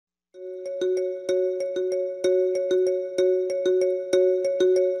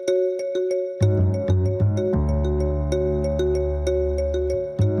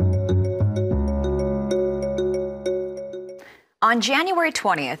On January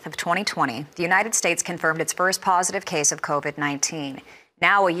 20th of 2020, the United States confirmed its first positive case of COVID-19.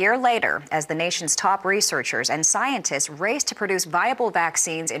 Now, a year later, as the nation's top researchers and scientists race to produce viable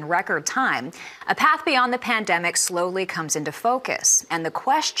vaccines in record time, a path beyond the pandemic slowly comes into focus. And the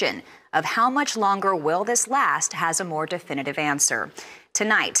question of how much longer will this last has a more definitive answer.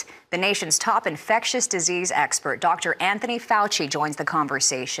 Tonight, the nation's top infectious disease expert, Dr. Anthony Fauci, joins the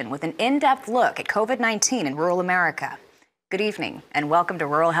conversation with an in-depth look at COVID-19 in rural America. Good evening and welcome to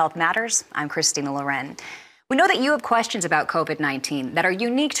Rural Health Matters. I'm Christina Loren. We know that you have questions about COVID-19 that are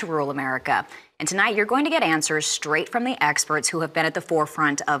unique to rural America. And tonight you're going to get answers straight from the experts who have been at the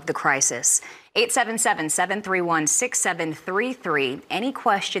forefront of the crisis. 877-731-6733. Any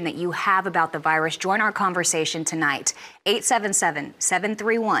question that you have about the virus, join our conversation tonight.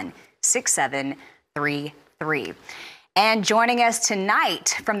 877-731-6733. And joining us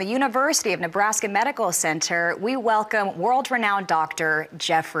tonight from the University of Nebraska Medical Center, we welcome world-renowned Dr.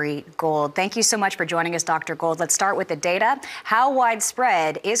 Jeffrey Gold. Thank you so much for joining us, Dr. Gold. Let's start with the data. How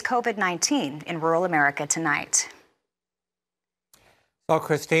widespread is COVID-19 in rural America tonight? Well,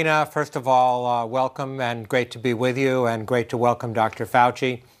 Christina, first of all, welcome and great to be with you and great to welcome Dr.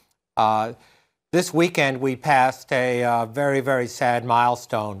 Fauci. This weekend, we passed a very, very sad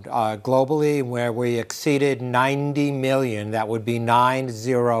milestone globally where we exceeded 90 million. That would be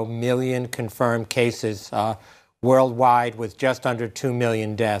 90 million confirmed cases worldwide with just under 2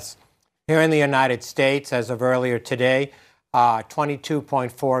 million deaths. Here in the United States, as of earlier today,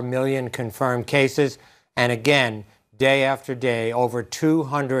 22.4 million confirmed cases. And again, day after day, over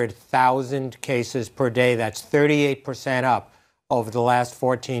 200,000 cases per day. That's 38% up over the last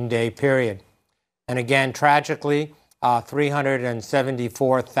 14-day period. And again, tragically,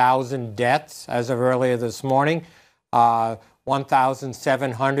 374,000 deaths as of earlier this morning,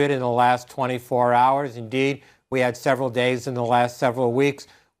 1,700 in the last 24 hours. Indeed, we had several days in the last several weeks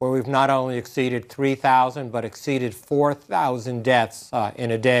where we've not only exceeded 3,000, but exceeded 4,000 deaths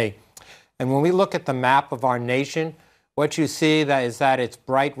in a day. And when we look at the map of our nation, what you see is that it's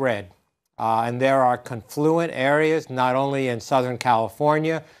bright red. And there are confluent areas, not only in Southern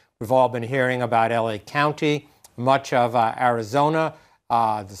California. We've all been hearing about LA County, much of Arizona,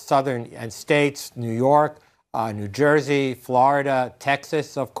 the southern states, New York, New Jersey, Florida,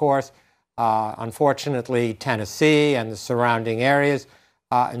 Texas, of course, unfortunately, Tennessee and the surrounding areas.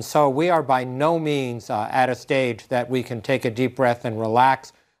 And so we are by no means at a stage that we can take a deep breath and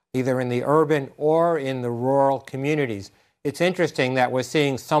relax, either in the urban or in the rural communities. It's interesting that we're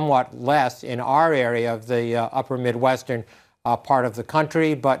seeing somewhat less in our area of the upper Midwestern part of the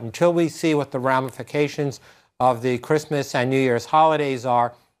country, but until we see what the ramifications of the Christmas and New Year's holidays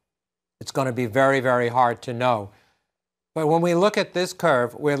are, it's going to be very, very hard to know. But when we look at this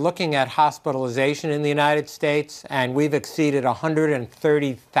curve, we're looking at hospitalization in the United States, and we've exceeded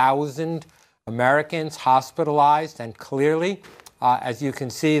 130,000 Americans hospitalized, and clearly, as you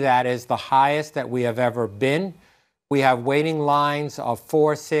can see, that is the highest that we have ever been. We have waiting lines of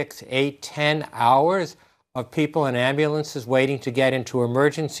 4, 6, 8, 10 hours of people in ambulances waiting to get into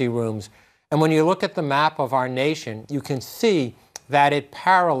emergency rooms. And when you look at the map of our nation, you can see that it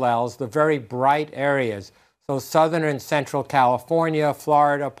parallels the very bright areas. So Southern and Central California,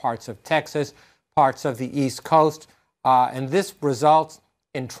 Florida, parts of Texas, parts of the East Coast. And this results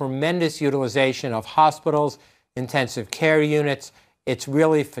in tremendous utilization of hospitals, intensive care units. It's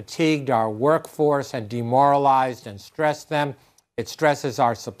really fatigued our workforce and demoralized and stressed them. It stresses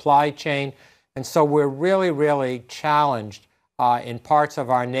our supply chain. And so we're really, really challenged in parts of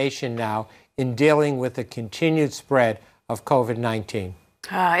our nation now in dealing with the continued spread of COVID-19.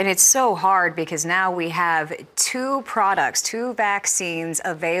 And it's so hard because now we have two vaccines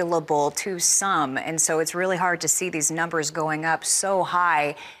available to some. And so it's really hard to see these numbers going up so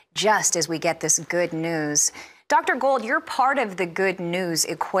high just as we get this good news. Dr. Gold, you're part of the good news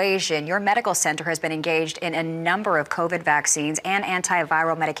equation. Your medical center has been engaged in a number of COVID vaccines and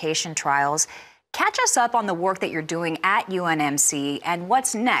antiviral medication trials. Catch us up on the work that you're doing at UNMC and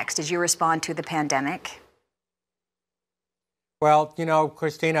what's next as you respond to the pandemic. Well, you know,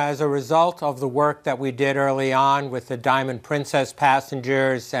 Christina, as a result of the work that we did early on with the Diamond Princess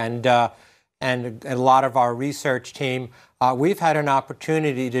passengers and a lot of our research team, we've had an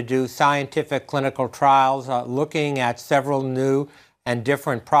opportunity to do scientific clinical trials looking at several new and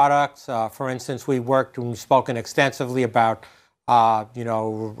different products. For instance, we've spoken extensively about,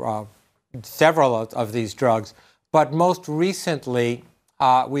 several of these drugs. But most recently,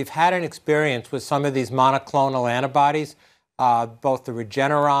 we've had an experience with some of these monoclonal antibodies, both the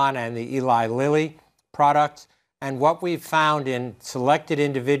Regeneron and the Eli Lilly products. And what we've found in selected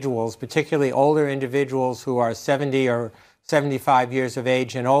individuals, particularly older individuals who are 70 or 75 years of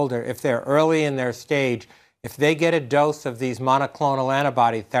age and older, if they're early in their stage, if they get a dose of these monoclonal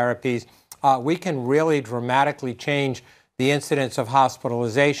antibody therapies, we can really dramatically change the incidence of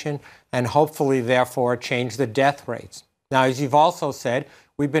hospitalization and hopefully, therefore, change the death rates. Now, as you've also said,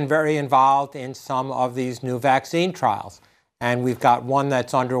 we've been very involved in some of these new vaccine trials. And we've got one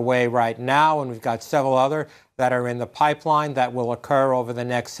that's underway right now, and we've got several other that are in the pipeline that will occur over the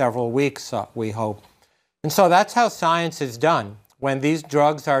next several weeks, we hope. And so that's how science is done. When these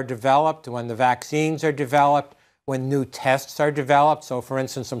drugs are developed, when the vaccines are developed, when new tests are developed. So, for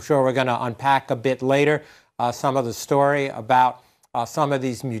instance, I'm sure we're going to unpack a bit later some of the story about some of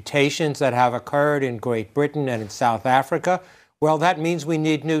these mutations that have occurred in Great Britain and in South Africa. Well, that means we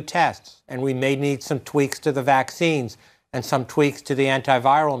need new tests, and we may need some tweaks to the vaccines and some tweaks to the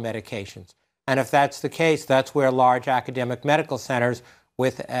antiviral medications. And if that's the case, that's where large academic medical centers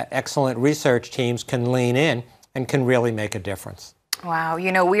with excellent research teams can lean in and can really make a difference. Wow.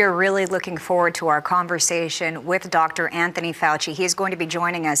 You know, we are really looking forward to our conversation with Dr. Anthony Fauci. He's going to be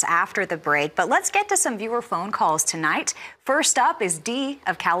joining us after the break. But let's get to some viewer phone calls tonight. First up is Dee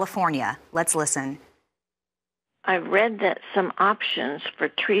of California. Let's listen. I've read that some options for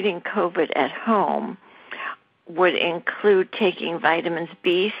treating COVID at home would include taking vitamins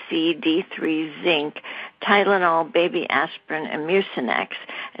B, C, D3, zinc, Tylenol, baby aspirin, and Mucinex,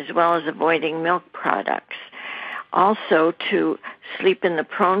 as well as avoiding milk products. Also, to sleep in the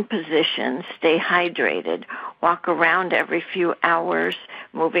prone position, stay hydrated, walk around every few hours,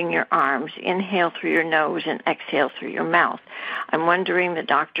 moving your arms, inhale through your nose and exhale through your mouth. I'm wondering the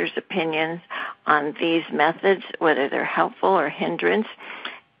doctor's opinions on these methods, whether they're helpful or hindrance,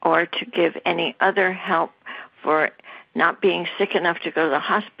 or to give any other help for not being sick enough to go to the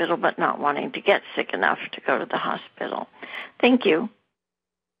hospital, but not wanting to get sick enough to go to the hospital. Thank you.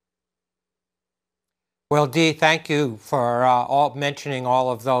 Well, Dee, thank you for mentioning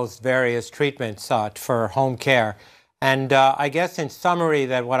all of those various treatments for home care. And I guess in summary,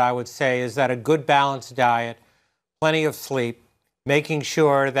 that what I would say is that a good balanced diet, plenty of sleep, making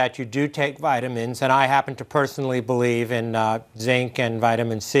sure that you do take vitamins, and I happen to personally believe in zinc and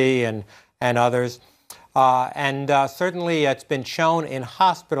vitamin C and others. Certainly it's been shown in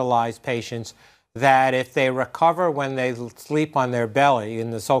hospitalized patients that if they recover when they sleep on their belly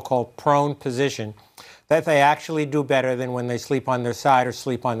in the so-called prone position, that they actually do better than when they sleep on their side or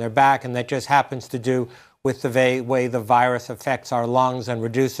sleep on their back, and that just happens to do with the way the virus affects our lungs and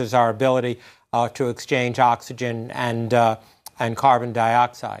reduces our ability to exchange oxygen and carbon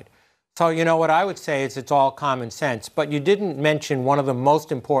dioxide. So, you know, what I would say is it's all common sense. But you didn't mention one of the most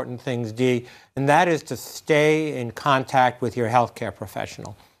important things, Dee, and that is to stay in contact with your healthcare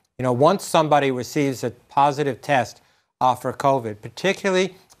professional. You know, once somebody receives a positive test for COVID,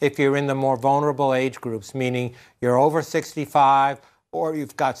 particularly if you're in the more vulnerable age groups, meaning you're over 65 or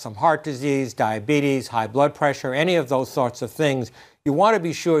you've got some heart disease, diabetes, high blood pressure, any of those sorts of things, you want to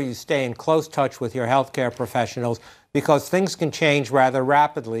be sure you stay in close touch with your healthcare professionals because things can change rather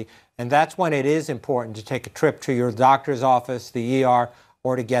rapidly. And that's when it is important to take a trip to your doctor's office, the ER,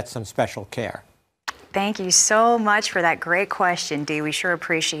 or to get some special care. Thank you so much for that great question, Dee. We sure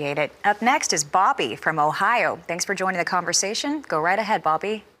appreciate it. Up next is Bobby from Ohio. Thanks for joining the conversation. Go right ahead,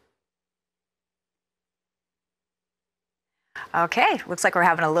 Bobby. Okay, looks like we're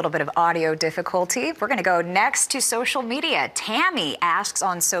having a little bit of audio difficulty. We're going to go next to social media. Tammy asks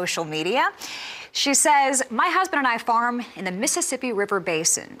on social media. She says, my husband and I farm in the Mississippi River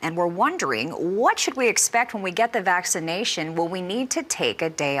Basin, and we're wondering, what should we expect when we get the vaccination? Will we need to take a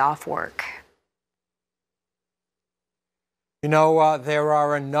day off work? You know, there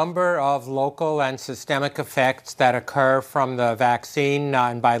are a number of local and systemic effects that occur from the vaccine.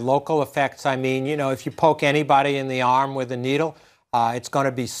 And by local effects, I mean, you know, if you poke anybody in the arm with a needle, it's going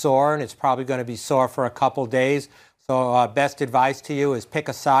to be sore, and it's probably going to be sore for a couple days. So best advice to you is pick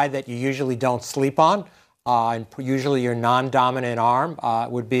a side that you usually don't sleep on, and usually your non-dominant arm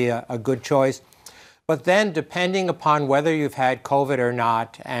would be a good choice. But then, depending upon whether you've had COVID or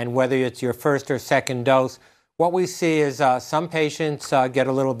not, and whether it's your first or second dose, what we see is some patients get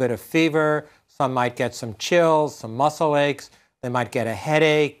a little bit of fever, some might get some chills, some muscle aches, they might get a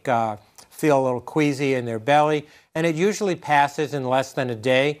headache, feel a little queasy in their belly, and it usually passes in less than a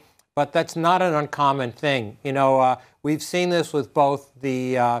day, but that's not an uncommon thing. You know, we've seen this with both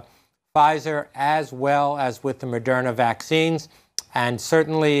the Pfizer as well as with the Moderna vaccines, and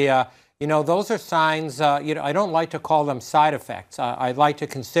certainly, you know, those are signs, you know, I don't like to call them side effects. I'd like to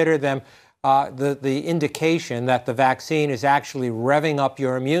consider them the indication that the vaccine is actually revving up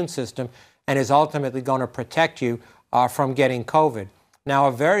your immune system and is ultimately going to protect you from getting COVID. Now,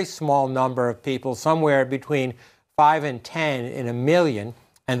 a very small number of people, somewhere between 5 in 10 in a million,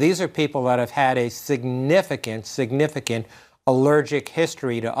 and these are people that have had a significant allergic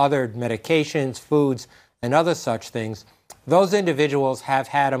history to other medications, foods, and other such things. Those individuals have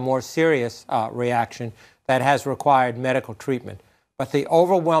had a more serious reaction that has required medical treatment. But the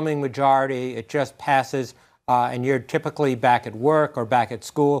overwhelming majority, it just passes, and you're typically back at work or back at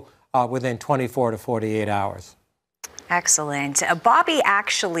school within 24 to 48 hours. Excellent. Bobby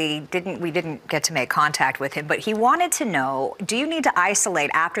actually we didn't get to make contact with him, but he wanted to know, do you need to isolate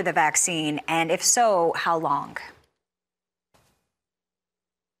after the vaccine? And if so, how long?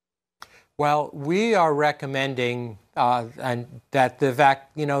 Well, we are recommending and that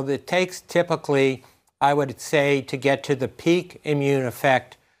it takes typically, I would say, to get to the peak immune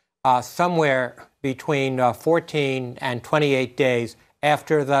effect somewhere between 14 and 28 days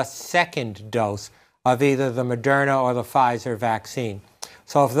after the second dose of either the Moderna or the Pfizer vaccine.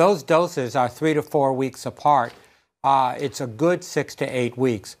 So if those doses are 3 to 4 weeks apart, it's a good 6 to 8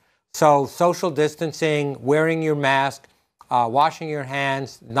 weeks. So social distancing, wearing your mask, washing your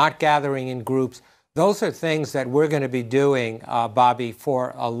hands, not gathering in groups, those are things that we're going to be doing, Bobby,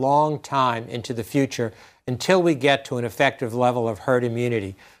 for a long time into the future until we get to an effective level of herd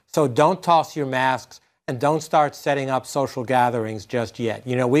immunity. So don't toss your masks and don't start setting up social gatherings just yet.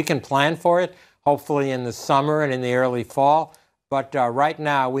 You know, we can plan for it, hopefully in the summer and in the early fall, but right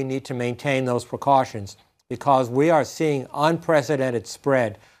now we need to maintain those precautions because we are seeing unprecedented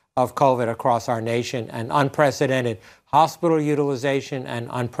spread of COVID across our nation and unprecedented hospital utilization and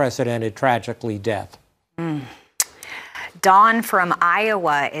unprecedented, tragically, death. Don from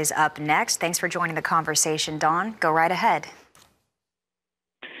Iowa is up next. Thanks for joining the conversation, Don. Go right ahead.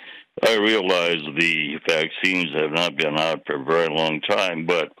 I realize the vaccines have not been out for a very long time,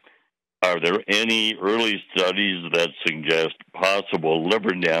 but are there any early studies that suggest possible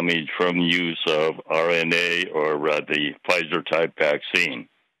liver damage from use of RNA or the Pfizer-type vaccine?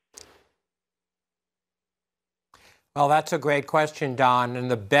 Well, that's a great question, Don. And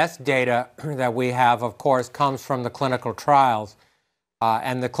the best data that we have, of course, comes from the clinical trials.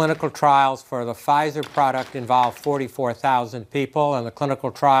 And the clinical trials for the Pfizer product involved 44,000 people, and the clinical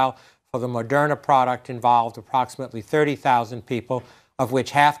trial for the Moderna product involved approximately 30,000 people, of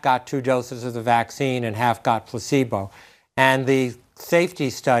which half got 2 doses of the vaccine and half got placebo. And the safety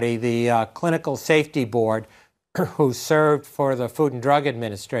study, the Clinical Safety Board, who served for the Food and Drug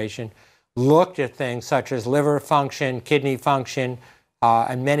Administration, looked at things such as liver function, kidney function,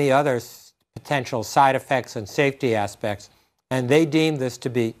 and many other potential side effects and safety aspects, and they deemed this to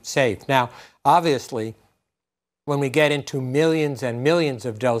be safe. Now, obviously, when we get into millions and millions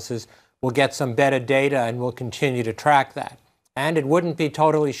of doses, we'll get some better data and we'll continue to track that. And it wouldn't be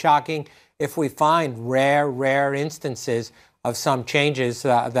totally shocking if we find rare instances of some changes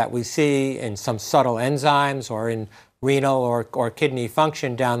that we see in some subtle enzymes or in renal or kidney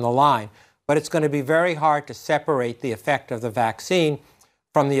function down the line. But it's going to be very hard to separate the effect of the vaccine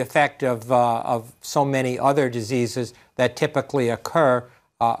from the effect of so many other diseases that typically occur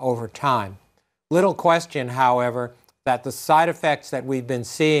over time. Little question, however, that the side effects that we've been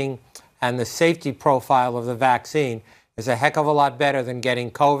seeing and the safety profile of the vaccine is a heck of a lot better than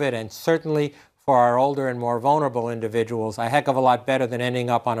getting COVID, and certainly for our older and more vulnerable individuals, a heck of a lot better than ending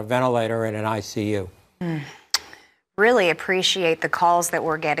up on a ventilator in an ICU. Really appreciate the calls that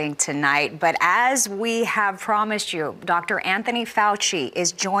we're getting tonight. But as we have promised you, Dr. Anthony Fauci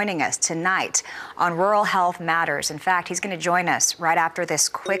is joining us tonight on Rural Health Matters. In fact, he's going to join us right after this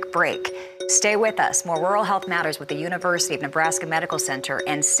quick break. Stay with us. More Rural Health Matters with the University of Nebraska Medical Center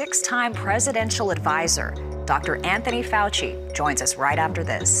and 6-time presidential advisor, Dr. Anthony Fauci, joins us right after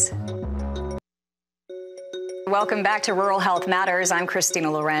this. Welcome back to Rural Health Matters. I'm Christina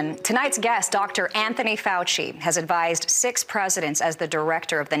Loren. Tonight's guest, Dr. Anthony Fauci, has advised 6 presidents as the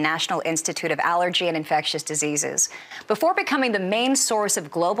director of the National Institute of Allergy and Infectious Diseases. Before becoming the main source of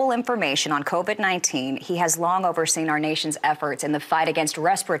global information on COVID-19, he has long overseen our nation's efforts in the fight against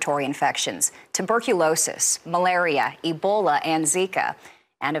respiratory infections, tuberculosis, malaria, Ebola, and Zika.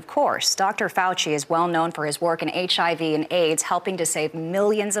 And of course, Dr. Fauci is well known for his work in HIV and AIDS, helping to save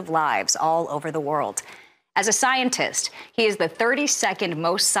millions of lives all over the world. As a scientist, he is the 32nd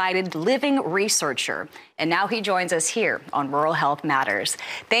most cited living researcher, and now he joins us here on Rural Health Matters.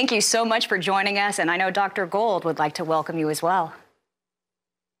 Thank you so much for joining us, and I know Dr. Gold would like to welcome you as well.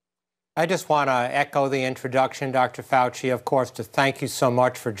 I just want to echo the introduction, Dr. Fauci, of course, to thank you so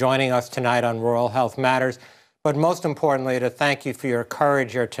much for joining us tonight on Rural Health Matters, but most importantly, to thank you for your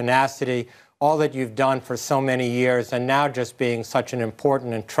courage, your tenacity, all that you've done for so many years, and now just being such an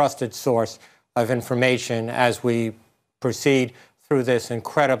important and trusted source of information as we proceed through this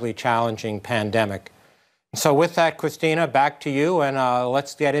incredibly challenging pandemic. So with that, Christina, back to you, and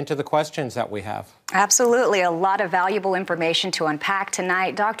let's get into the questions that we have. Absolutely. A lot of valuable information to unpack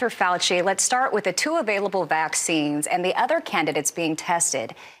tonight. Dr. Fauci, let's start with the 2 available vaccines and the other candidates being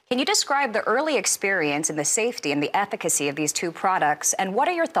tested. Can you describe the early experience and the safety and the efficacy of these 2 products? And what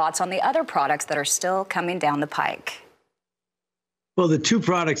are your thoughts on the other products that are still coming down the pike? Well, the 2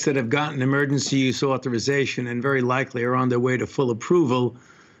 products that have gotten emergency use authorization and very likely are on their way to full approval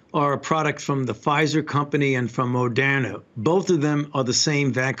are a product from the Pfizer company and from Moderna. Both of them are the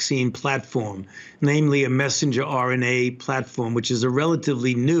same vaccine platform, namely a messenger RNA platform, which is a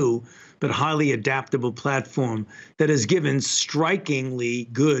relatively new but highly adaptable platform that has given strikingly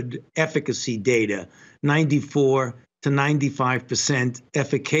good efficacy data, 94 to 95%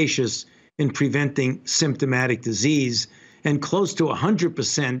 efficacious in preventing symptomatic disease, and close to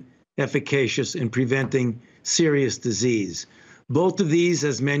 100% efficacious in preventing serious disease. Both of these,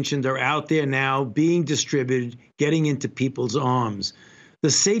 as mentioned, are out there now being distributed, getting into people's arms. The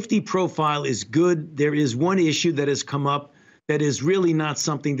safety profile is good. There is one issue that has come up that is really not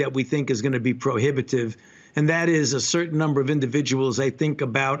something that we think is going to be prohibitive, and that is a certain number of individuals, I think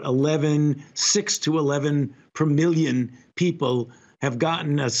about 6 to 11 per million people have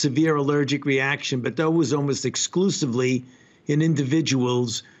gotten a severe allergic reaction, but that was almost exclusively in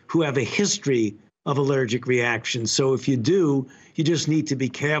individuals who have a history of allergic reactions. So if you do, you just need to be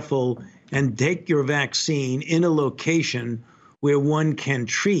careful and take your vaccine in a location where one can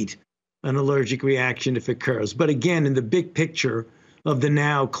treat an allergic reaction if it occurs. But again, in the big picture of the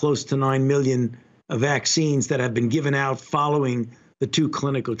now close to 9 million vaccines that have been given out following the 2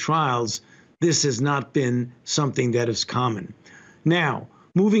 clinical trials, this has not been something that is common. Now,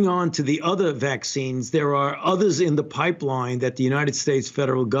 moving on to the other vaccines, there are others in the pipeline that the United States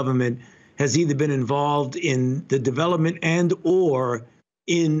federal government has either been involved in the development and or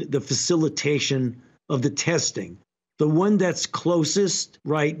in the facilitation of the testing. The one that's closest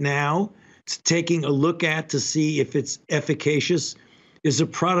right now to taking a look at to see if it's efficacious is a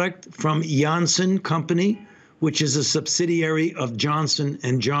product from Janssen Company, which is a subsidiary of Johnson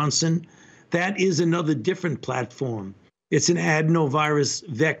 & Johnson. That is another different platform. It's an adenovirus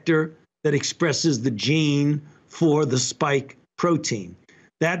vector that expresses the gene for the spike protein.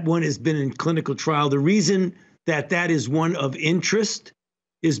 That one has been in clinical trial. The reason that that is one of interest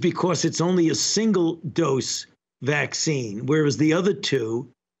is because it's only a single dose vaccine, whereas the other 2,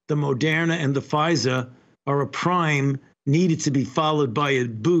 the Moderna and the Pfizer, are a prime needed to be followed by a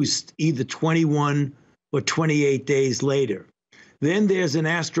boost either 21 or 28 days later. Then there's an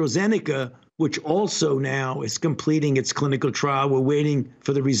AstraZeneca, which also now is completing its clinical trial. We're waiting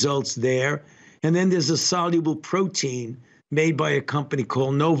for the results there. And then there's a soluble protein made by a company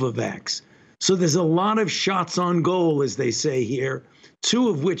called Novavax. So there's a lot of shots on goal, as they say here, 2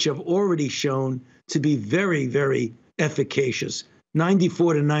 of which have already shown to be very, very efficacious.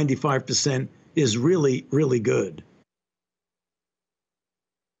 94 to 95% is really, really good.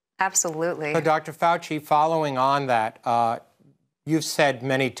 Absolutely. So, Dr. Fauci, following on that, you've said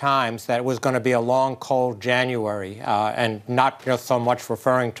many times that it was going to be a long, cold January, and not just so much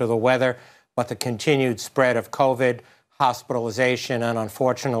referring to the weather, but the continued spread of COVID, hospitalization, and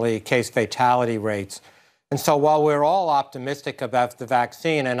unfortunately, case fatality rates. And so while we're all optimistic about the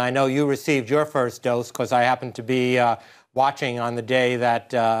vaccine, and I know you received your first dose because I happened to be watching on the day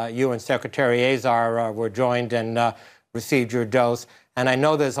that you and Secretary Azar were joined and received your dose, and I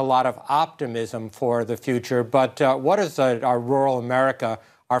know there's a lot of optimism for the future, but what does our rural America,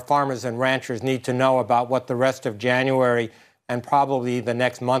 our farmers and ranchers need to know about what the rest of January and probably the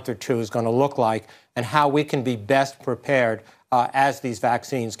next month or 2 is going to look like, and how we can be best prepared as these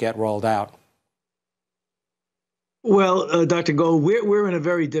vaccines get rolled out? Well, Dr. Gold, we're in a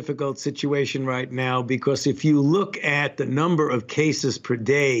very difficult situation right now because if you look at the number of cases per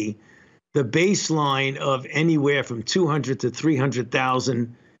day, the baseline of anywhere from 200 to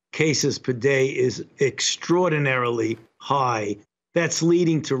 300,000 cases per day is extraordinarily high. That's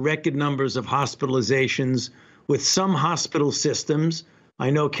leading to record numbers of hospitalizations with some hospital systems. I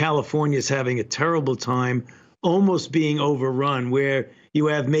know California is having a terrible time, almost being overrun, where you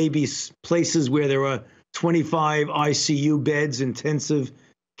have maybe places where there are 25 ICU beds, intensive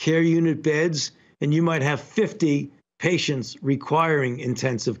care unit beds, and you might have 50 patients requiring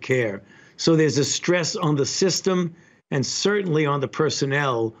intensive care. So there's a stress on the system and certainly on the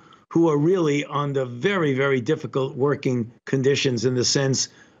personnel who are really under very, very difficult working conditions in the sense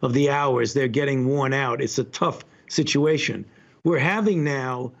of the hours. They're getting worn out. It's a tough situation. We're having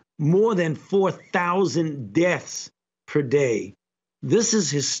now more than 4,000 deaths per day. This is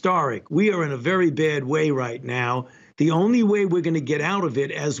historic. We are in a very bad way right now. The only way we're going to get out of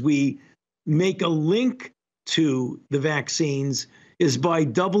it as we make a link to the vaccines is by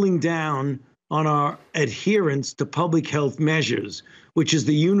doubling down on our adherence to public health measures, which is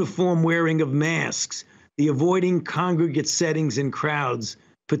the uniform wearing of masks, the avoiding congregate settings and crowds,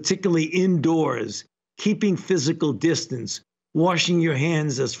 particularly indoors, keeping physical distance, washing your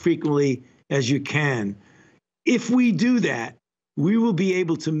hands as frequently as you can. If we do that, we will be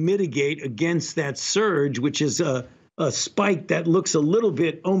able to mitigate against that surge, which is a spike that looks a little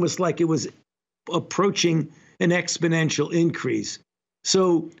bit almost like it was approaching an exponential increase.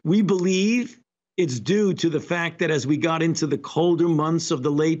 So we believe it's due to the fact that as we got into the colder months of the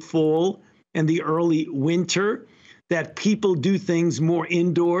late fall and the early winter, that people do things more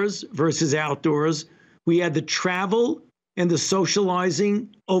indoors versus outdoors. We had the travel and the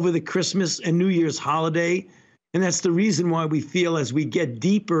socializing over the Christmas and New Year's holiday. And that's the reason why we feel as we get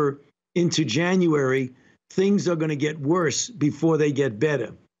deeper into January, things are going to get worse before they get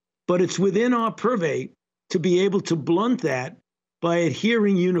better. But it's within our purvey to be able to blunt that by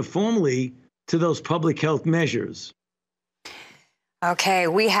adhering uniformly to those public health measures. Okay,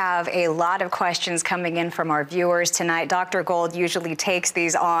 we have a lot of questions coming in from our viewers tonight. Dr. Gold usually takes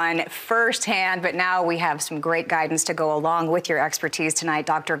these on firsthand, but now we have some great guidance to go along with your expertise tonight,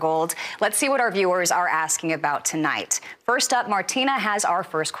 Dr. Gold. Let's see what our viewers are asking about tonight. First up, Martina has our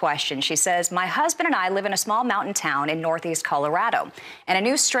first question. She says, my husband and I live in a small mountain town in northeast Colorado, and a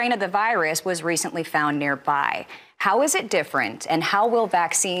new strain of the virus was recently found nearby. How is it different, and how will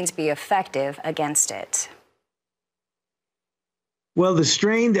vaccines be effective against it? Well, the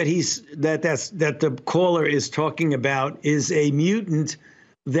strain that the caller is talking about is a mutant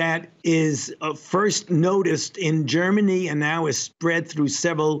that is first noticed in Germany and now is spread through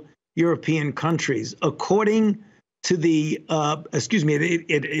several European countries. According to the,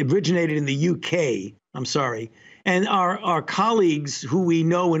 it originated in the UK, I'm sorry. And our colleagues who we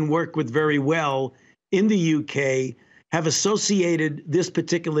know and work with very well in the UK have associated this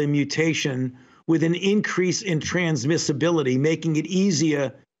particular mutation with an increase in transmissibility, making it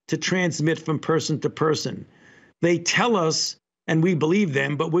easier to transmit from person to person. They tell us, and we believe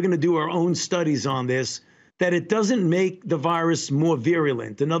them, but we're going to do our own studies on this, that it doesn't make the virus more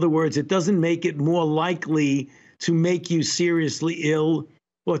virulent. In other words, it doesn't make it more likely to make you seriously ill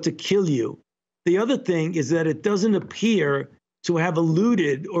or to kill you. The other thing is that it doesn't appear to have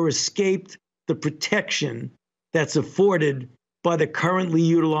eluded or escaped the protection that's afforded by the currently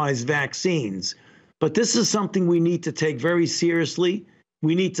utilized vaccines. But this is something we need to take very seriously.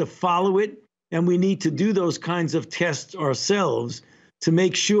 We need to follow it, and we need to do those kinds of tests ourselves to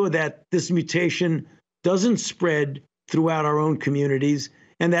make sure that this mutation doesn't spread throughout our own communities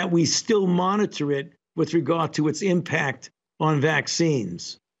and that we still monitor it with regard to its impact on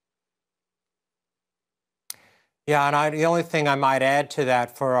vaccines. Yeah, and the only thing I might add to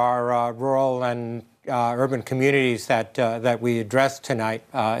that for our rural and urban communities that we addressed tonight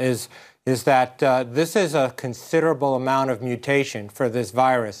is that this is a considerable amount of mutation for this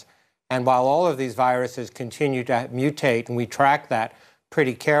virus. And while all of these viruses continue to mutate, and we track that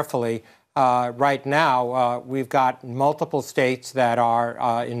pretty carefully, right now we've got multiple states that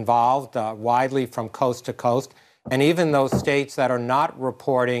are involved widely from coast to coast. And even those states that are not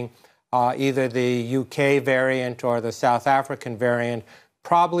reporting either the UK variant or the South African variant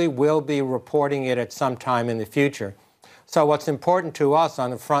probably will be reporting it at some time in the future. So what's important to us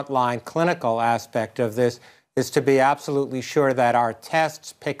on the frontline clinical aspect of this is to be absolutely sure that our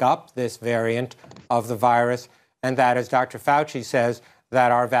tests pick up this variant of the virus and that, as Dr. Fauci says,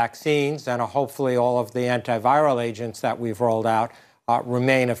 that our vaccines and hopefully all of the antiviral agents that we've rolled out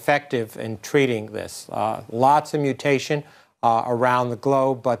remain effective in treating this. Lots of mutation around the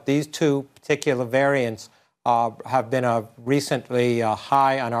globe, but these two particular variants have been recently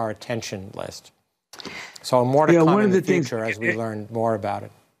high on our attention list. So more to come in the future as we learn more about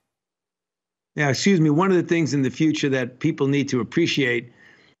it. Yeah, excuse me. One of the things in the future that people need to appreciate,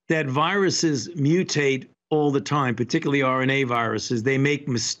 that viruses mutate all the time, particularly RNA viruses. They make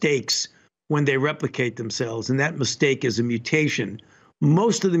mistakes when they replicate themselves, and that mistake is a mutation.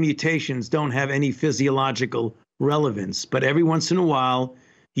 Most of the mutations don't have any physiological relevance, but every once in a while,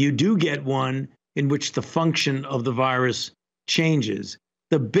 you do get one in which the function of the virus changes.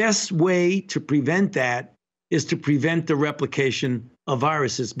 The best way to prevent that is to prevent the replication of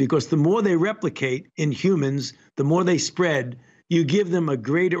viruses, because the more they replicate in humans, the more they spread, you give them a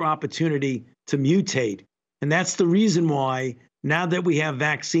greater opportunity to mutate. And that's the reason why, now that we have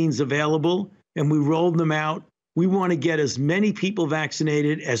vaccines available and we rolled them out, we want to get as many people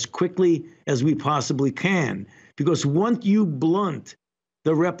vaccinated as quickly as we possibly can. Because once you blunt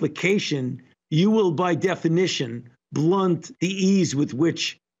the replication, you will, by definition, blunt the ease with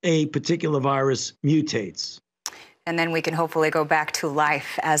which a particular virus mutates. And then we can hopefully go back to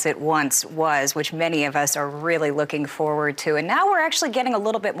life as it once was, which many of us are really looking forward to. And now we're actually getting a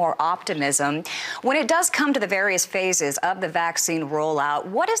little bit more optimism. When it does come to the various phases of the vaccine rollout,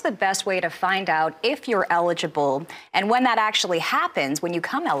 what is the best way to find out if you're eligible? And when that actually happens, when you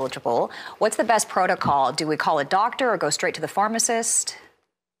come eligible, what's the best protocol? Do we call a doctor or go straight to the pharmacist?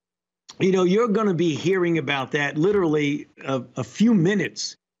 You know, you're going to be hearing about that literally a few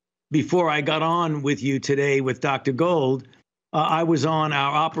minutes before I got on with you today with Dr. Gold. I was on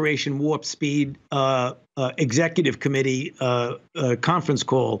our Operation Warp Speed executive committee conference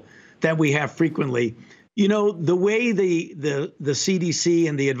call that we have frequently. You know, the way the CDC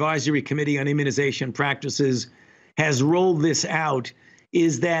and the Advisory Committee on Immunization Practices has rolled this out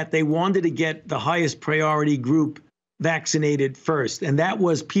is that they wanted to get the highest priority group vaccinated first. And that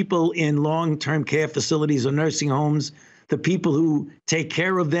was people in long-term care facilities or nursing homes, the people who take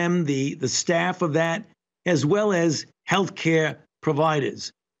care of them, the staff of that, as well as healthcare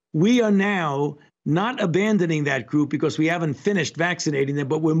providers. We are now not abandoning that group because we haven't finished vaccinating them,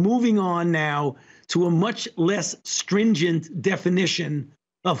 but we're moving on now to a much less stringent definition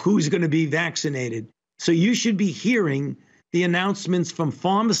of who's going to be vaccinated. So you should be hearing the announcements from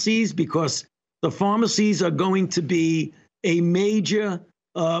pharmacies, because the pharmacies are going to be a major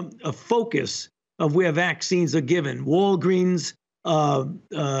a focus of where vaccines are given. Walgreens,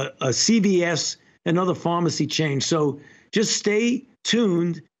 CVS, and other pharmacy chains. So just stay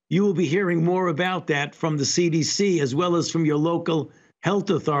tuned. You will be hearing more about that from the CDC as well as from your local health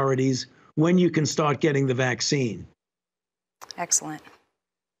authorities when you can start getting the vaccine. Excellent.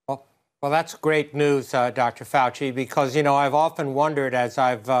 Well, that's great news, Dr. Fauci, because, you know, I've often wondered, as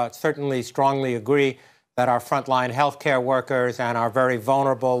I've certainly strongly agree, that our frontline healthcare workers and our very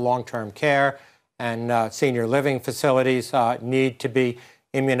vulnerable long-term care and senior living facilities need to be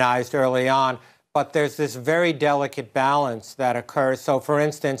immunized early on. But there's this very delicate balance that occurs. So, for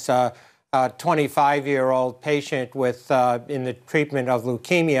instance, a 25-year-old patient with in the treatment of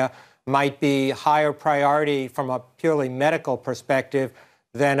leukemia might be higher priority from a purely medical perspective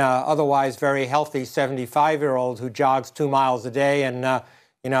than an otherwise very healthy 75-year-old who jogs 2 miles a day and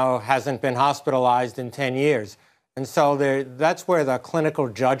hasn't been hospitalized in 10 years. And so that's where the clinical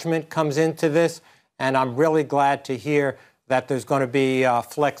judgment comes into this. And I'm really glad to hear that there's going to be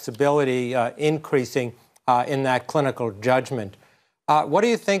flexibility increasing in that clinical judgment. What do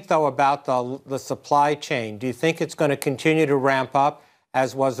you think, though, about the supply chain? Do you think it's going to continue to ramp up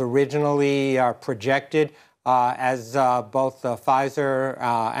as was originally projected as both the Pfizer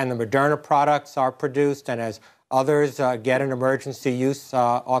and the Moderna products are produced and as others get an emergency use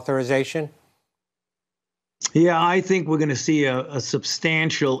authorization? Yeah, I think we're going to see a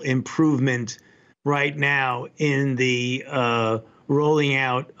substantial improvement right now in the rolling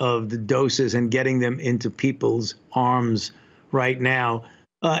out of the doses and getting them into people's arms right now.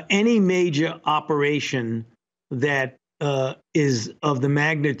 Any major operation that is of the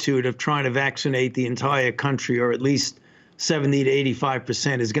magnitude of trying to vaccinate the entire country, or at least 70 to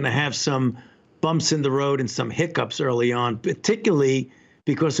 85%, is going to have some bumps in the road and some hiccups early on, particularly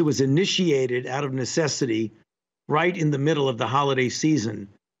because it was initiated out of necessity right in the middle of the holiday season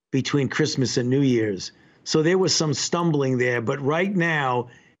between Christmas and New Year's. So there was some stumbling there. But right now,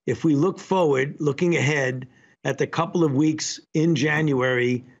 if we look forward, looking ahead at the couple of weeks in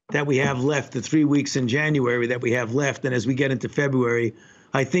January that we have left, the 3 weeks in January that we have left, and as we get into February,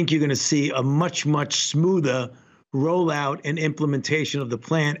 I think you're going to see a much, much smoother rollout and implementation of the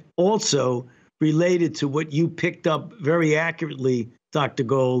plan. Also related to what you picked up very accurately, Dr.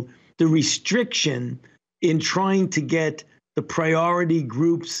 Gold, the restriction in trying to get the priority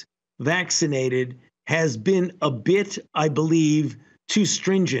groups vaccinated has been a bit, I believe, too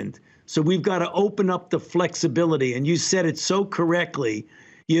stringent. So we've got to open up the flexibility. And you said it so correctly.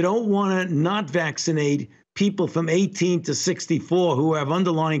 You don't want to not vaccinate people from 18 to 64 who have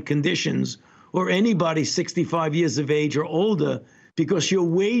underlying conditions, or anybody 65 years of age or older, because you're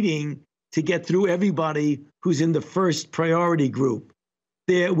waiting to get through everybody who's in the first priority group.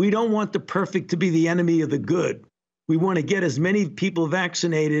 We don't want the perfect to be the enemy of the good. We want to get as many people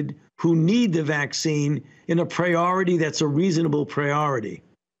vaccinated who need the vaccine in a priority that's a reasonable priority.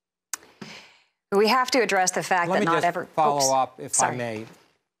 We have to address the fact that not every... Let me just follow up, if I may,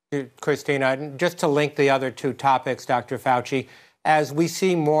 Christina, just to link the other two topics, Dr. Fauci. As we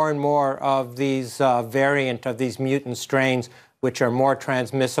see more and more of these these mutant strains, which are more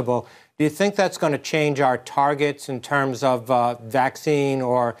transmissible, do you think that's going to change our targets in terms of vaccine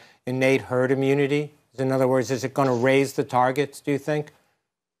or innate herd immunity? In other words, is it going to raise the targets, do you think?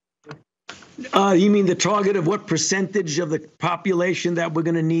 You mean the target of what percentage of the population that we're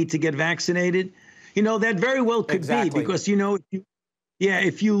going to need to get vaccinated? You know, that very well could be, because, you know,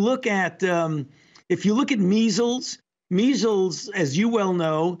 if you look at measles, as you well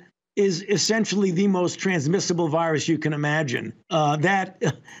know, is essentially the most transmissible virus you can imagine. That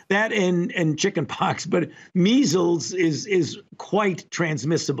and chickenpox, but measles is quite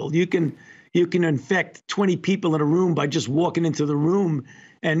transmissible. You can infect 20 people in a room by just walking into the room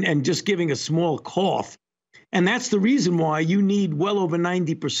and just giving a small cough. And that's the reason why you need well over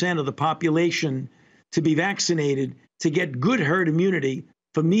 90% of the population to be vaccinated to get good herd immunity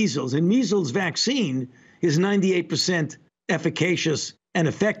for measles. And measles vaccine is 98% efficacious and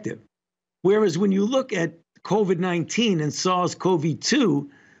effective. Whereas when you look at COVID-19 and SARS-CoV-2,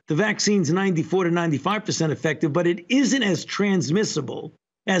 the vaccine's 94 to 95% effective, but it isn't as transmissible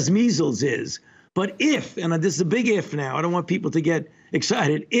as measles is. But if, and this is a big if now, I don't want people to get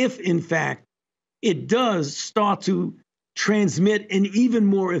excited, if in fact it does start to transmit and even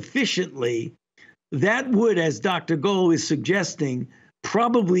more efficiently, that would, as Dr. Gold is suggesting,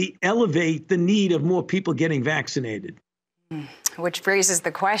 probably elevate the need of more people getting vaccinated. Which raises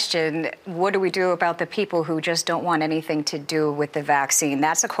the question, what do we do about the people who just don't want anything to do with the vaccine?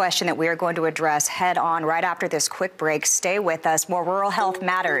 That's a question that we are going to address head on right after this quick break. Stay with us. More Rural Health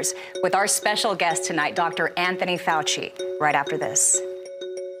Matters with our special guest tonight, Dr. Anthony Fauci, right after this.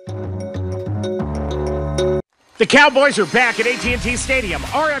 The Cowboys are back at AT&T Stadium.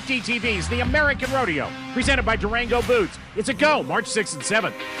 RFD-TV's The American Rodeo, presented by Durango Boots. It's a go, March 6th and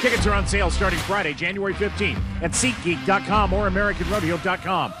 7th. Tickets are on sale starting Friday, January 15th at SeatGeek.com or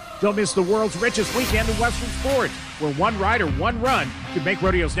AmericanRodeo.com. Don't miss the world's richest weekend in Western sports, where one ride or one run could make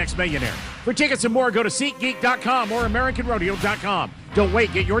rodeo's next millionaire. For tickets and more, go to SeatGeek.com or AmericanRodeo.com. Don't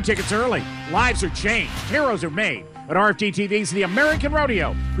wait, get your tickets early. Lives are changed, heroes are made. At RFD-TV's The American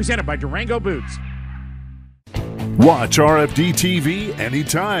Rodeo, presented by Durango Boots. Watch RFD-TV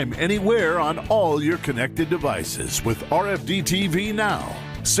anytime, anywhere on all your connected devices with RFD-TV Now.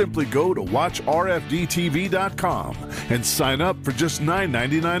 Simply go to watchrfdtv.com and sign up for just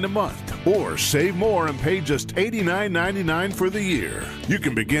 $9.99 a month, or save more and pay just $89.99 for the year. You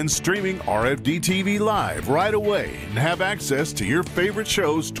can begin streaming RFD-TV live right away and have access to your favorite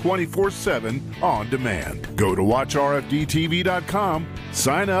shows 24/7 on demand. Go to watchrfdtv.com,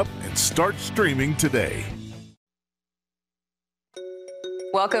 sign up, and start streaming today.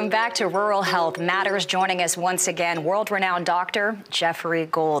 Welcome back to Rural Health Matters. Joining us once again, world-renowned Dr. Jeffrey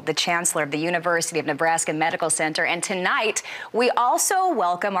Gold, the Chancellor of the University of Nebraska Medical Center. And tonight, we also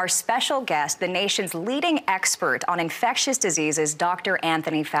welcome our special guest, the nation's leading expert on infectious diseases, Dr.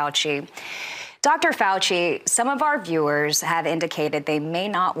 Anthony Fauci. Dr. Fauci, some of our viewers have indicated they may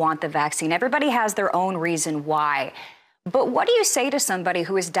not want the vaccine. Everybody has their own reason why. But what do you say to somebody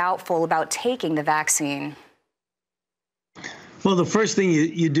who is doubtful about taking the vaccine? Well, the first thing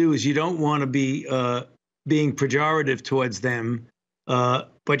you do is you don't want to be being pejorative towards them,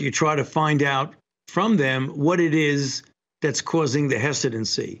 but you try to find out from them what it is that's causing the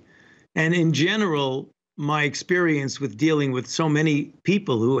hesitancy. And in general, my experience with dealing with so many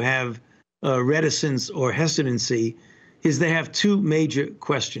people who have reticence or hesitancy is they have two major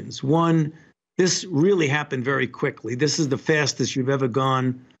questions. One, this really happened very quickly. This is the fastest you've ever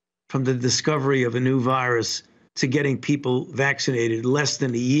gone from the discovery of a new virus to getting people vaccinated, less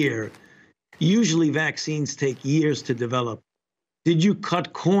than a year. Usually vaccines take years to develop. Did you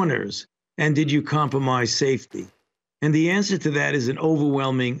cut corners, and did you compromise safety? And the answer to that is an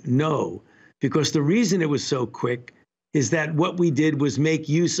overwhelming no, because the reason it was so quick is that what we did was make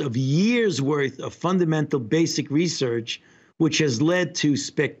use of years' worth of fundamental basic research, which has led to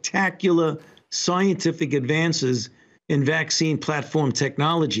spectacular scientific advances in vaccine platform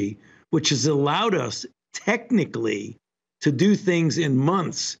technology, which has allowed us technically to do things in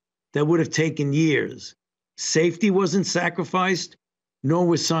months that would have taken years. Safety wasn't sacrificed, nor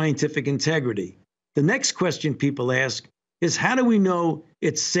was scientific integrity. The next question people ask is, how do we know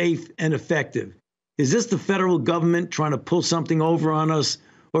it's safe and effective? Is this the federal government trying to pull something over on us,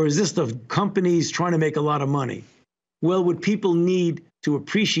 or is this the companies trying to make a lot of money? Well, what people need to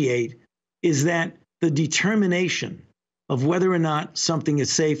appreciate is that the determination of whether or not something is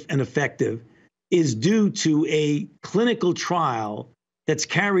safe and effective is due to a clinical trial that's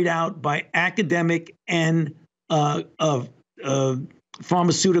carried out by academic and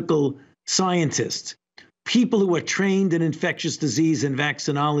pharmaceutical scientists, people who are trained in infectious disease and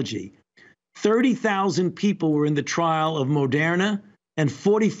vaccinology. 30,000 people were in the trial of Moderna, and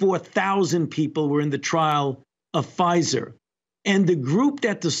 44,000 people were in the trial of Pfizer. And the group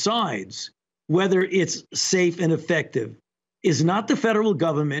that decides whether it's safe and effective is not the federal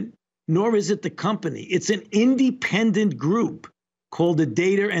government, nor is it the company. It's an independent group called the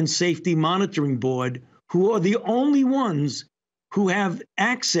Data and Safety Monitoring Board, who are the only ones who have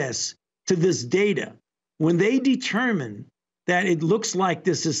access to this data. When they determine that it looks like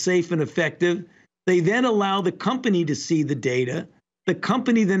this is safe and effective, they then allow the company to see the data. The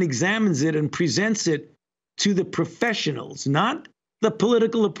company then examines it and presents it to the professionals, not the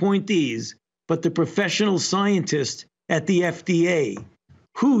political appointees, but the professional scientists at the FDA,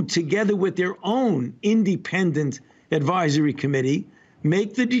 who, together with their own independent advisory committee,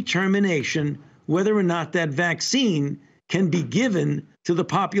 make the determination whether or not that vaccine can be given to the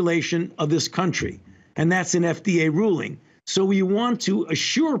population of this country. And that's an FDA ruling. So we want to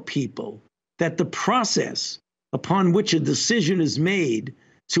assure people that the process upon which a decision is made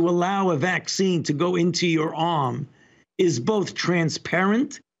to allow a vaccine to go into your arm is both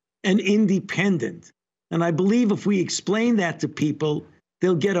transparent and independent. And I believe if we explain that to people,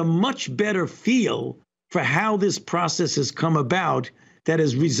 they'll get a much better feel for how this process has come about that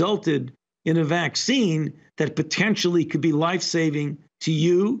has resulted in a vaccine that potentially could be life-saving to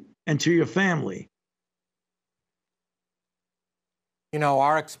you and to your family. You know,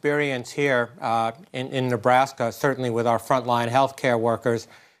 our experience here in Nebraska, certainly with our frontline healthcare workers,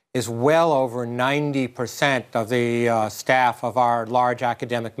 is well over 90% of the staff of our large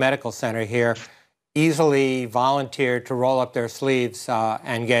academic medical center here easily volunteered to roll up their sleeves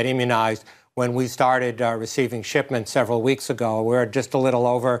and get immunized when we started receiving shipments several weeks ago. We're just a little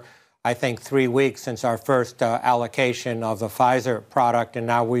over, I think, 3 weeks since our first allocation of the Pfizer product, and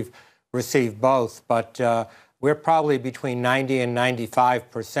now we've received both. But we're probably between 90 and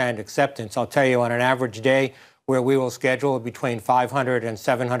 95% acceptance. I'll tell you, on an average day where we will schedule between 500 and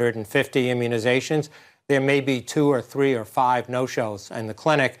 750 immunizations, there may be 2 or 3 or 5 no-shows in the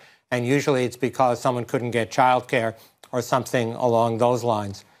clinic, and usually it's because someone couldn't get childcare or something along those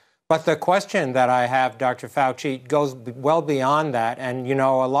lines. But the question that I have, Dr. Fauci, goes well beyond that. And, you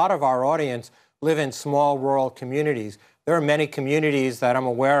know, a lot of our audience live in small rural communities. There are many communities that I'm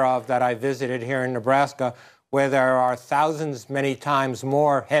aware of that I visited here in Nebraska where there are thousands, many times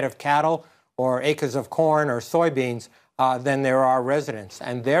more head of cattle or acres of corn or soybeans than there are residents.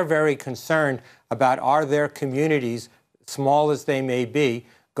 And they're very concerned about, are their communities, small as they may be,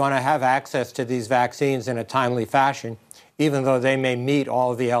 going to have access to these vaccines in a timely fashion, even though they may meet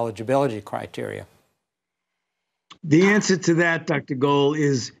all of the eligibility criteria? The answer to that, Dr. Gold,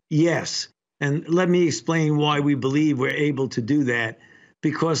 is yes. And let me explain why we believe we're able to do that.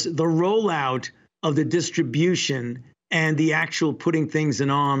 Because the rollout of the distribution and the actual putting things in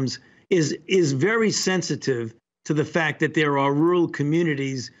arms is very sensitive to the fact that there are rural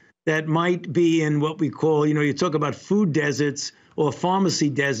communities that might be in what we call, you know, you talk about food deserts or pharmacy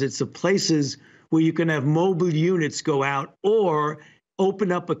deserts, of places where you can have mobile units go out or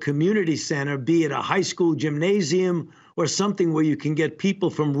open up a community center, be it a high school gymnasium or something where you can get people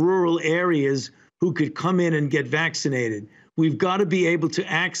from rural areas who could come in and get vaccinated. We've got to be able to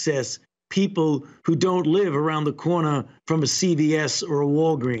access people who don't live around the corner from a CVS or a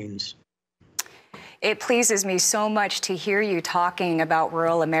Walgreens. It pleases me so much to hear you talking about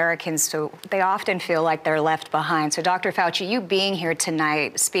rural Americans, so they often feel like they're left behind. So Dr. Fauci, you being here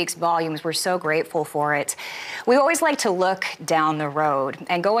tonight speaks volumes. We're so grateful for it. We always like to look down the road,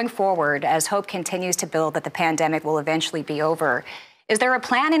 and going forward, as hope continues to build that the pandemic will eventually be over, is there a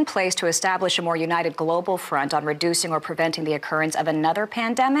plan in place to establish a more united global front on reducing or preventing the occurrence of another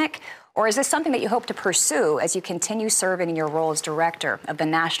pandemic? Or is this something that you hope to pursue as you continue serving in your role as director of the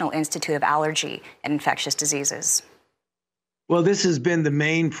National Institute of Allergy and Infectious Diseases? Well, this has been the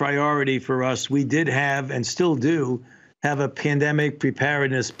main priority for us. We did have, and still do, have a pandemic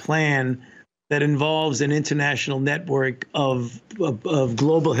preparedness plan that involves an international network of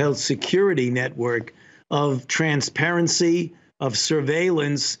global health security network, of transparency, of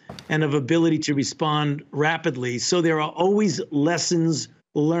surveillance, and of ability to respond rapidly. So there are always lessons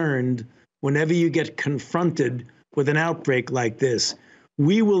learned whenever you get confronted with an outbreak like this.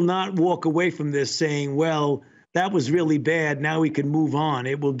 We will not walk away from this saying, well, that was really bad, now we can move on.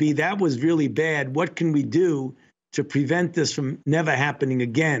 It will be, that was really bad, what can we do to prevent this from never happening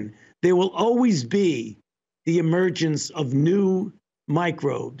again? There will always be the emergence of new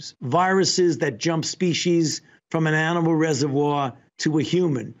microbes, viruses that jump species from an animal reservoir to a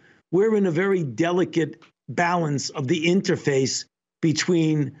human. We're in a very delicate balance of the interface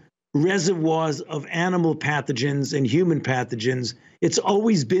between reservoirs of animal pathogens and human pathogens. It's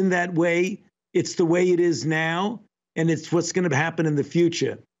always been that way. It's the way it is now, and it's what's going to happen in the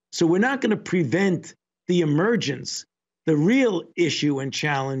future. So we're not going to prevent the emergence. The real issue and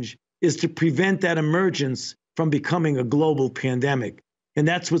challenge is to prevent that emergence from becoming a global pandemic. And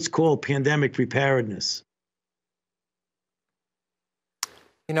that's what's called pandemic preparedness.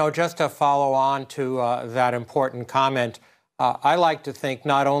 You know, just to follow on to that important comment, I like to think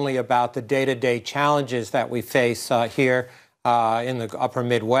not only about the day-to-day challenges that we face here in the upper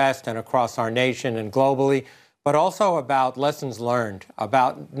Midwest and across our nation and globally, but also about lessons learned,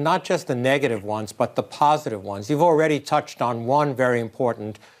 about not just the negative ones, but the positive ones. You've already touched on one very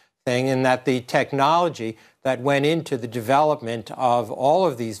important thing, in that the technology that went into the development of all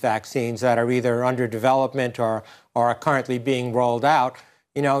of these vaccines that are either under development or are currently being rolled out,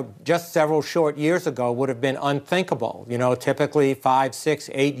 you know, just several short years ago would have been unthinkable. You know, typically 5, 6,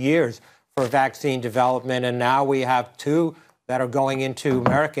 8 years for vaccine development, and now we have 2 that are going into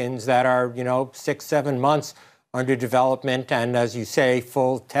Americans that are, you know, 6, 7 months under development, and as you say,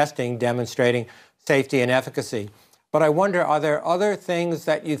 full testing demonstrating safety and efficacy. But I wonder, are there other things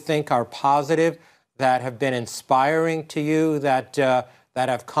that you think are positive, that have been inspiring to you, that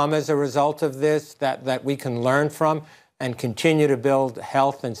have come as a result of this, that we can learn from and continue to build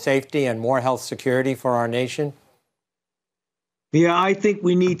health and safety and more health security for our nation? Yeah, I think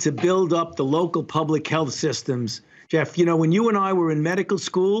we need to build up the local public health systems. Jeff, you know, when you and I were in medical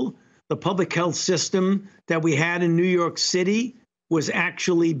school, the public health system that we had in New York City was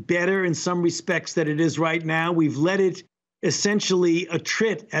actually better in some respects than it is right now. We've let it essentially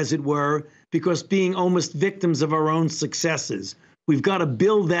attrit, as it were, because being almost victims of our own successes. We've got to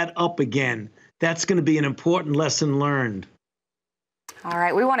build that up again. That's going to be an important lesson learned. All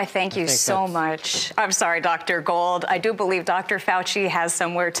right, we want to thank you so much. I'm sorry, Dr. Gold. I do believe Dr. Fauci has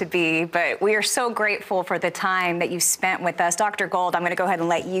somewhere to be, but we are so grateful for the time that you spent with us. Dr. Gold, I'm going to go ahead and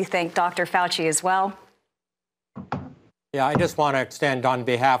let you thank Dr. Fauci as well. Yeah, I just want to extend on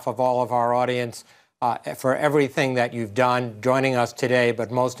behalf of all of our audience for everything that you've done, joining us today,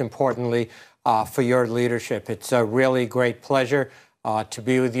 but most importantly, for your leadership. It's a really great pleasure to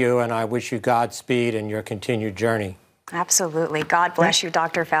be with you, and I wish you Godspeed in your continued journey. Absolutely. God bless you,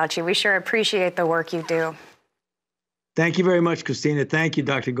 Dr. Fauci. We sure appreciate the work you do. Thank you very much, Christina. Thank you,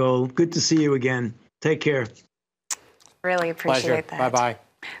 Dr. Gold. Good to see you again. Take care. Really appreciate that. Bye-bye.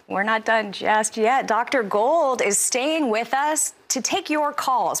 We're not done just yet. Dr. Gold is staying with us to take your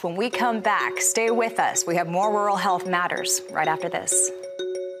calls when we come back. Stay with us. We have more Rural Health Matters right after this.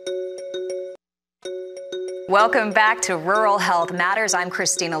 Welcome back to Rural Health Matters. I'm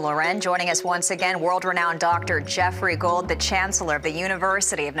Christina Loren. Joining us once again, world-renowned Dr. Jeffrey Gold, the Chancellor of the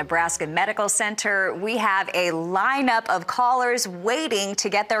University of Nebraska Medical Center. We have a lineup of callers waiting to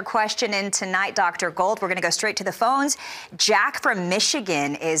get their question in tonight, Dr. Gold. We're going to go straight to the phones. Jack from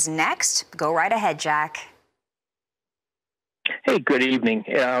Michigan is next. Go right ahead, Jack. Hey, good evening.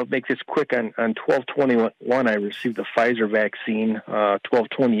 I'll make this quick. On 12/21, I received the Pfizer vaccine.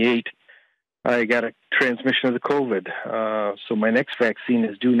 12/28, I got a transmission of the COVID. So my next vaccine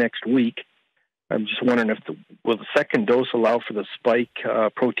is due next week. I'm just wondering will the second dose allow for the spike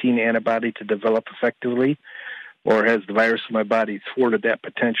protein antibody to develop effectively, or has the virus in my body thwarted that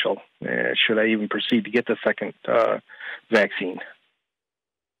potential? Should I even proceed to get the second vaccine?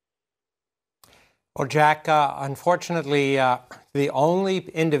 Well, Jack, unfortunately, the only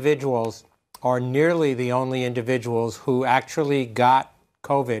individuals, or nearly the only individuals, who actually got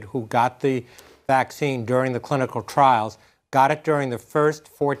COVID, who got the vaccine during the clinical trials, got it during the first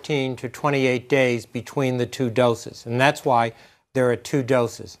 14 to 28 days between the 2 doses. And that's why there are 2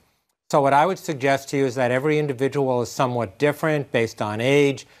 doses. So what I would suggest to you is that every individual is somewhat different based on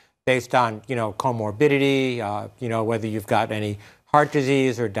age, based on, comorbidity, whether you've got any heart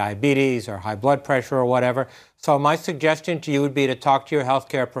disease or diabetes or high blood pressure or whatever. So my suggestion to you would be to talk to your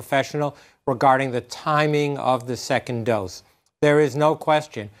healthcare professional regarding the timing of the second dose. There is no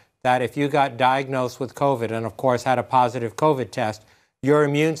question that if you got diagnosed with COVID and, of course, had a positive COVID test, your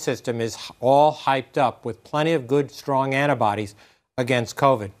immune system is all hyped up with plenty of good, strong antibodies against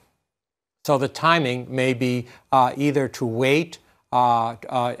COVID. So the timing may be either to wait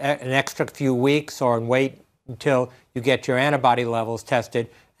an extra few weeks or wait until you get your antibody levels tested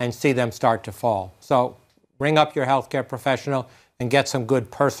and see them start to fall. So ring up your healthcare professional and get some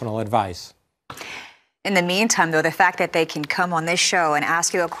good personal advice. In the meantime, though, the fact that they can come on this show and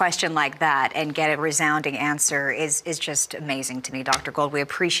ask you a question like that and get a resounding answer is just amazing to me, Dr. Gold. We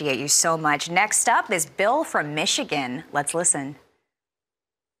appreciate you so much. Next up is Bill from Michigan. Let's listen.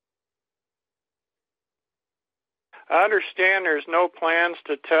 I understand there's no plans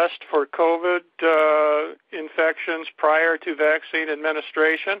to test for COVID infections prior to vaccine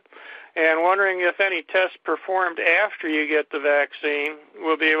administration, and wondering if any tests performed after you get the vaccine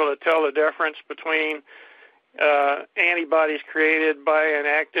will be able to tell the difference between antibodies created by an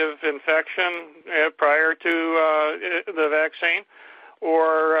active infection prior to the vaccine,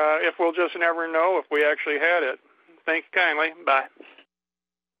 or if we'll just never know if we actually had it. Thank you kindly. Bye.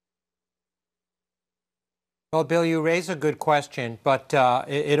 Well, Bill, you raise a good question, but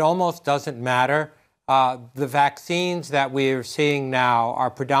it almost doesn't matter. The vaccines that we're seeing now are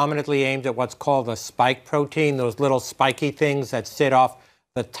predominantly aimed at what's called a spike protein, those little spiky things that sit off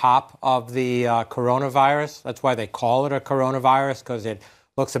the top of the coronavirus. That's why they call it a coronavirus, because it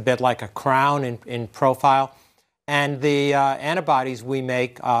looks a bit like a crown in profile. And the antibodies we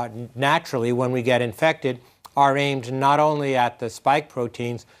make naturally when we get infected are aimed not only at the spike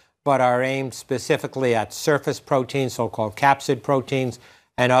proteins, but are aimed specifically at surface proteins, so-called capsid proteins,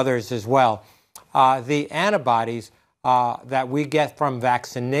 and others as well. The antibodies that we get from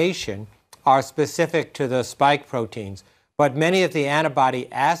vaccination are specific to the spike proteins, but many of the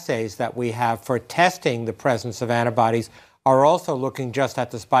antibody assays that we have for testing the presence of antibodies are also looking just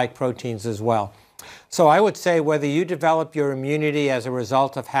at the spike proteins as well. So I would say whether you develop your immunity as a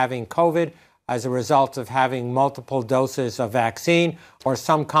result of having COVID, as a result of having multiple doses of vaccine, or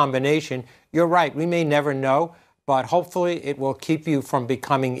some combination, you're right, we may never know, but hopefully it will keep you from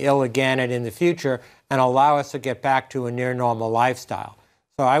becoming ill again and in the future and allow us to get back to a near normal lifestyle.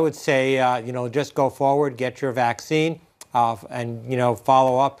 So I would say, just go forward, get your vaccine, and,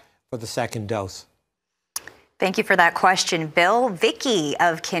 follow up for the second dose. Thank you for that question, Bill. Vicki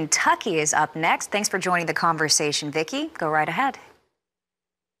of Kentucky is up next. Thanks for joining the conversation, Vicki. Go right ahead.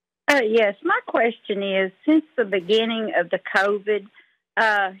 Yes, my question is, since the beginning of the COVID,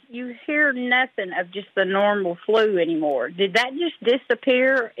 you hear nothing of just the normal flu anymore. Did that just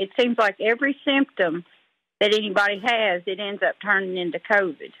disappear? It seems like every symptom that anybody has, it ends up turning into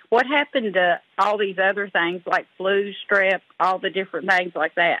COVID. What happened to all these other things like flu, strep, all the different things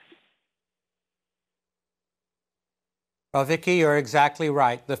like that? Well, Vicki, you're exactly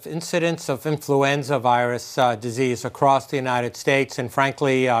right. The incidence of influenza virus disease across the United States and,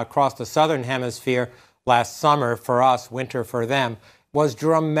 frankly, across the southern hemisphere last summer for us, winter for them, was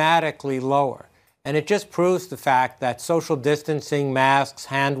dramatically lower. And it just proves the fact that social distancing, masks,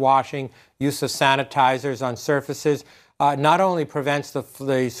 hand washing, use of sanitizers on surfaces not only prevents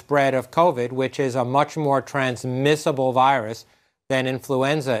the spread of COVID, which is a much more transmissible virus than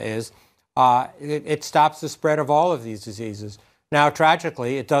influenza is, it stops the spread of all of these diseases. Now,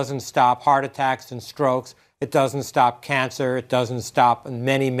 tragically, it doesn't stop heart attacks and strokes. It doesn't stop cancer. It doesn't stop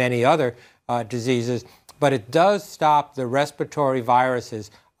many, many other diseases. But it does stop the respiratory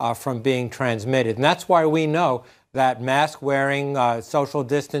viruses from being transmitted. And that's why we know that mask wearing, social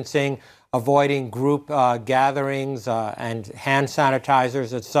distancing, avoiding group gatherings, and hand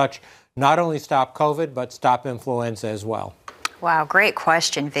sanitizers and such not only stop COVID, but stop influenza as well. Wow, great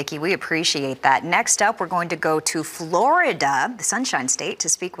question, Vicki. We appreciate that. Next up, we're going to go to Florida, the Sunshine State, to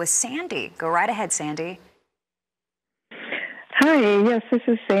speak with Sandy. Go right ahead, Sandy. Hi, yes, this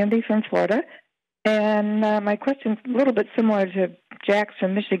is Sandy from Florida. And my question's a little bit similar to Jack's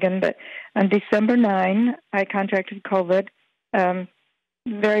from Michigan, but on December 9, I contracted COVID,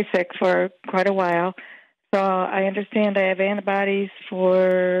 very sick for quite a while. So I understand I have antibodies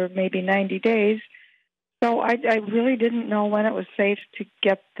for maybe 90 days. So I really didn't know when it was safe to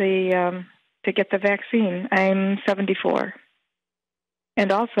get the vaccine. I'm 74,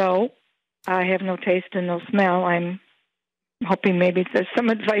 and also I have no taste and no smell. I'm hoping maybe there's some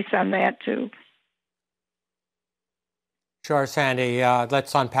advice on that too. Sure, Sandy.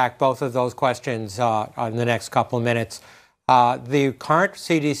 Let's unpack both of those questions in the next couple of minutes. The current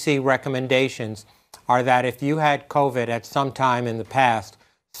CDC recommendations are that if you had COVID at some time in the past,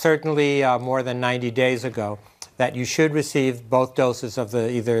 certainly more than 90 days ago, that you should receive both doses of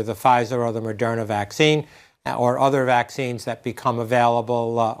either the Pfizer or the Moderna vaccine or other vaccines that become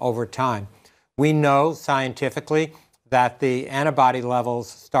available over time. We know scientifically that the antibody levels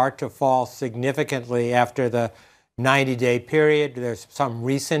start to fall significantly after the 90-day period. There's some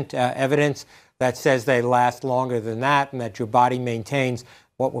recent evidence that says they last longer than that and that your body maintains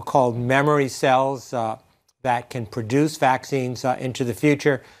what were called memory cells that can produce vaccines into the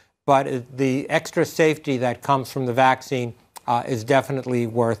future. But the extra safety that comes from the vaccine is definitely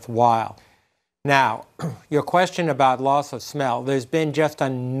worthwhile. Now, your question about loss of smell, there's been just a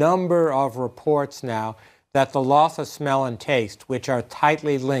number of reports now that the loss of smell and taste, which are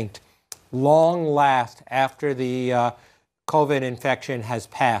tightly linked, long last after the COVID infection has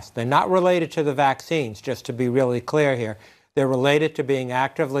passed. They're not related to the vaccines, just to be really clear here. They're related to being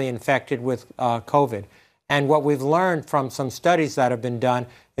actively infected with COVID. And what we've learned from some studies that have been done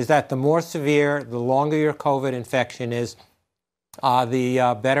is that the more severe, the longer your COVID infection is,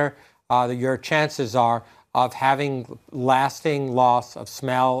 the better your chances are of having lasting loss of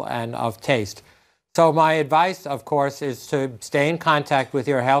smell and of taste. So my advice, of course, is to stay in contact with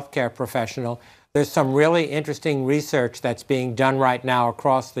your healthcare professional. There's some really interesting research that's being done right now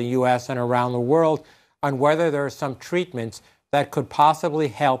across the U.S. and around the world on whether there are some treatments that could possibly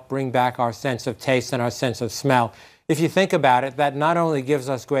help bring back our sense of taste and our sense of smell. If you think about it, that not only gives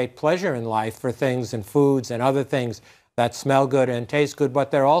us great pleasure in life for things and foods and other things that smell good and taste good,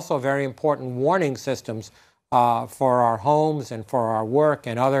 but they're also very important warning systems for our homes and for our work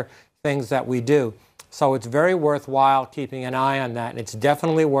and other things that we do. So it's very worthwhile keeping an eye on that, and it's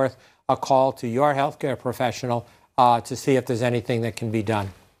definitely worth a call to your healthcare professional to see if there's anything that can be done.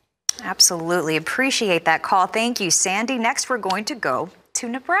 Absolutely. Appreciate that call. Thank you, Sandy. Next, we're going to go to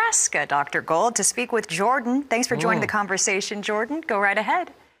Nebraska, Dr. Gold, to speak with Jordan. Thanks for joining the conversation, Jordan. Go right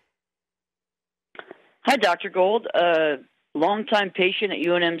ahead. Hi, Dr. Gold. Longtime patient at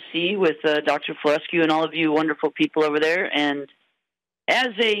UNMC with Dr. Flescu and all of you wonderful people over there. And as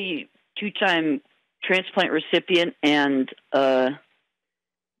a two-time transplant recipient and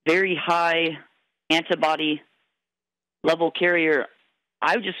very high antibody level carrier,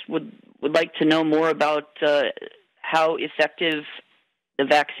 I just would like to know more about how effective the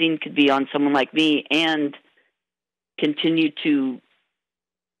vaccine could be on someone like me and continue to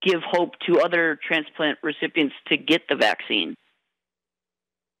give hope to other transplant recipients to get the vaccine.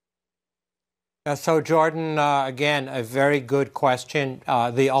 So, Jordan, again, a very good question.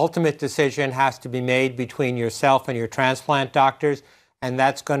 The ultimate decision has to be made between yourself and your transplant doctors, and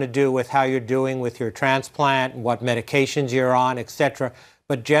that's going to do with how you're doing with your transplant, what medications you're on, etc.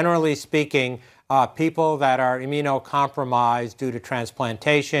 But generally speaking, people that are immunocompromised due to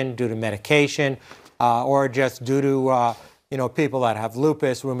transplantation, due to medication, or just due to people that have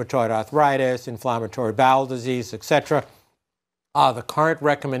lupus, rheumatoid arthritis, inflammatory bowel disease, etc. The current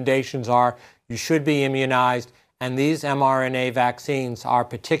recommendations are you should be immunized, and these mRNA vaccines are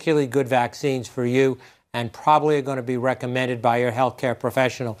particularly good vaccines for you and probably are going to be recommended by your healthcare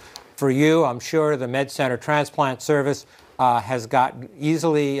professional. For you, I'm sure the MedCenter Transplant Service has got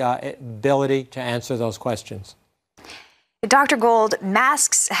easily ability to answer those questions. Dr. Gold,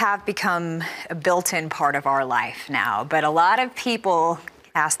 masks have become a built-in part of our life now, but a lot of people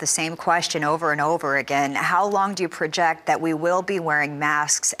ask the same question over and over again. How long do you project that we will be wearing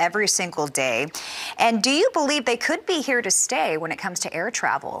masks every single day? And do you believe they could be here to stay when it comes to air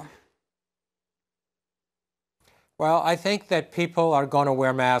travel? Well, I think that people are going to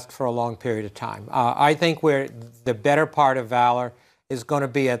wear masks for a long period of time. I think the better part of valor is going to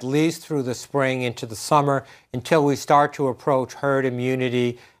be at least through the spring into the summer until we start to approach herd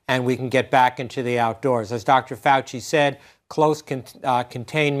immunity and we can get back into the outdoors. As Dr. Fauci said, close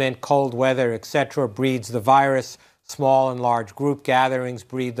containment, cold weather, etc., breeds the virus. Small and large group gatherings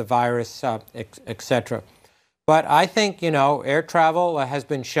breed the virus, etc. But I think, air travel has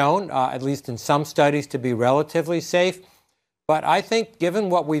been shown, at least in some studies, to be relatively safe. But I think given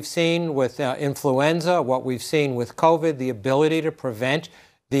what we've seen with influenza, what we've seen with COVID, the ability to prevent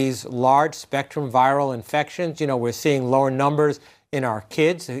these large spectrum viral infections, we're seeing lower numbers in our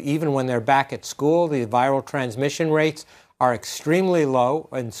kids. Even when they're back at school, the viral transmission rates are extremely low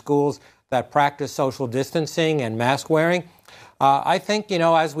in schools that practice social distancing and mask wearing. I think,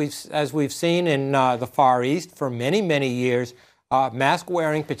 as we've seen in the Far East for many, many years, mask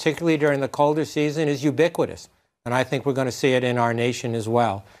wearing, particularly during the colder season, is ubiquitous. And I think we're going to see it in our nation as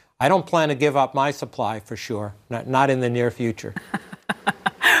well. I don't plan to give up my supply for sure, not in the near future.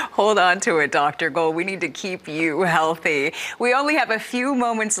 Hold on to it, Dr. Gold. We need to keep you healthy. We only have a few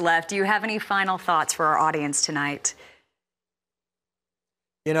moments left. Do you have any final thoughts for our audience tonight?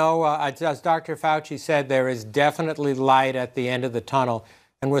 As Dr. Fauci said, there is definitely light at the end of the tunnel.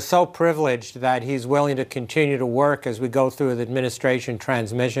 And we're so privileged that he's willing to continue to work as we go through the administration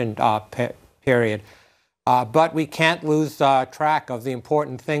transmission period. But we can't lose track of the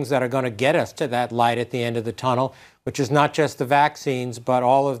important things that are going to get us to that light at the end of the tunnel, which is not just the vaccines, but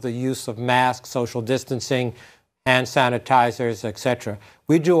all of the use of masks, social distancing, hand sanitizers, etc.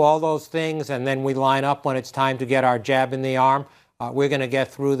 We do all those things, and then we line up when it's time to get our jab in the arm. We're going to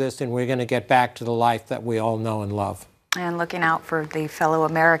get through this, and we're going to get back to the life that we all know and love. And looking out for the fellow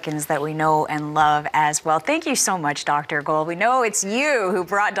Americans that we know and love as well. Thank you so much, Dr. Gold. We know it's you who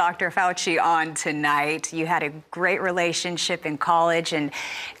brought Dr. Fauci on tonight. You had a great relationship in college, and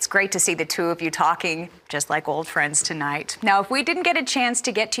it's great to see the two of you talking just like old friends tonight. Now, if we didn't get a chance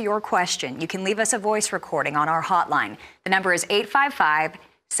to get to your question, you can leave us a voice recording on our hotline. The number is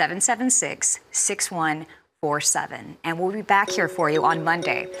 855-776-6147. And we'll be back here for you on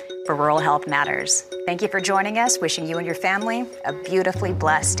Monday for Rural Health Matters. Thank you for joining us. Wishing you and your family a beautifully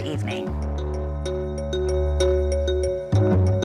blessed evening.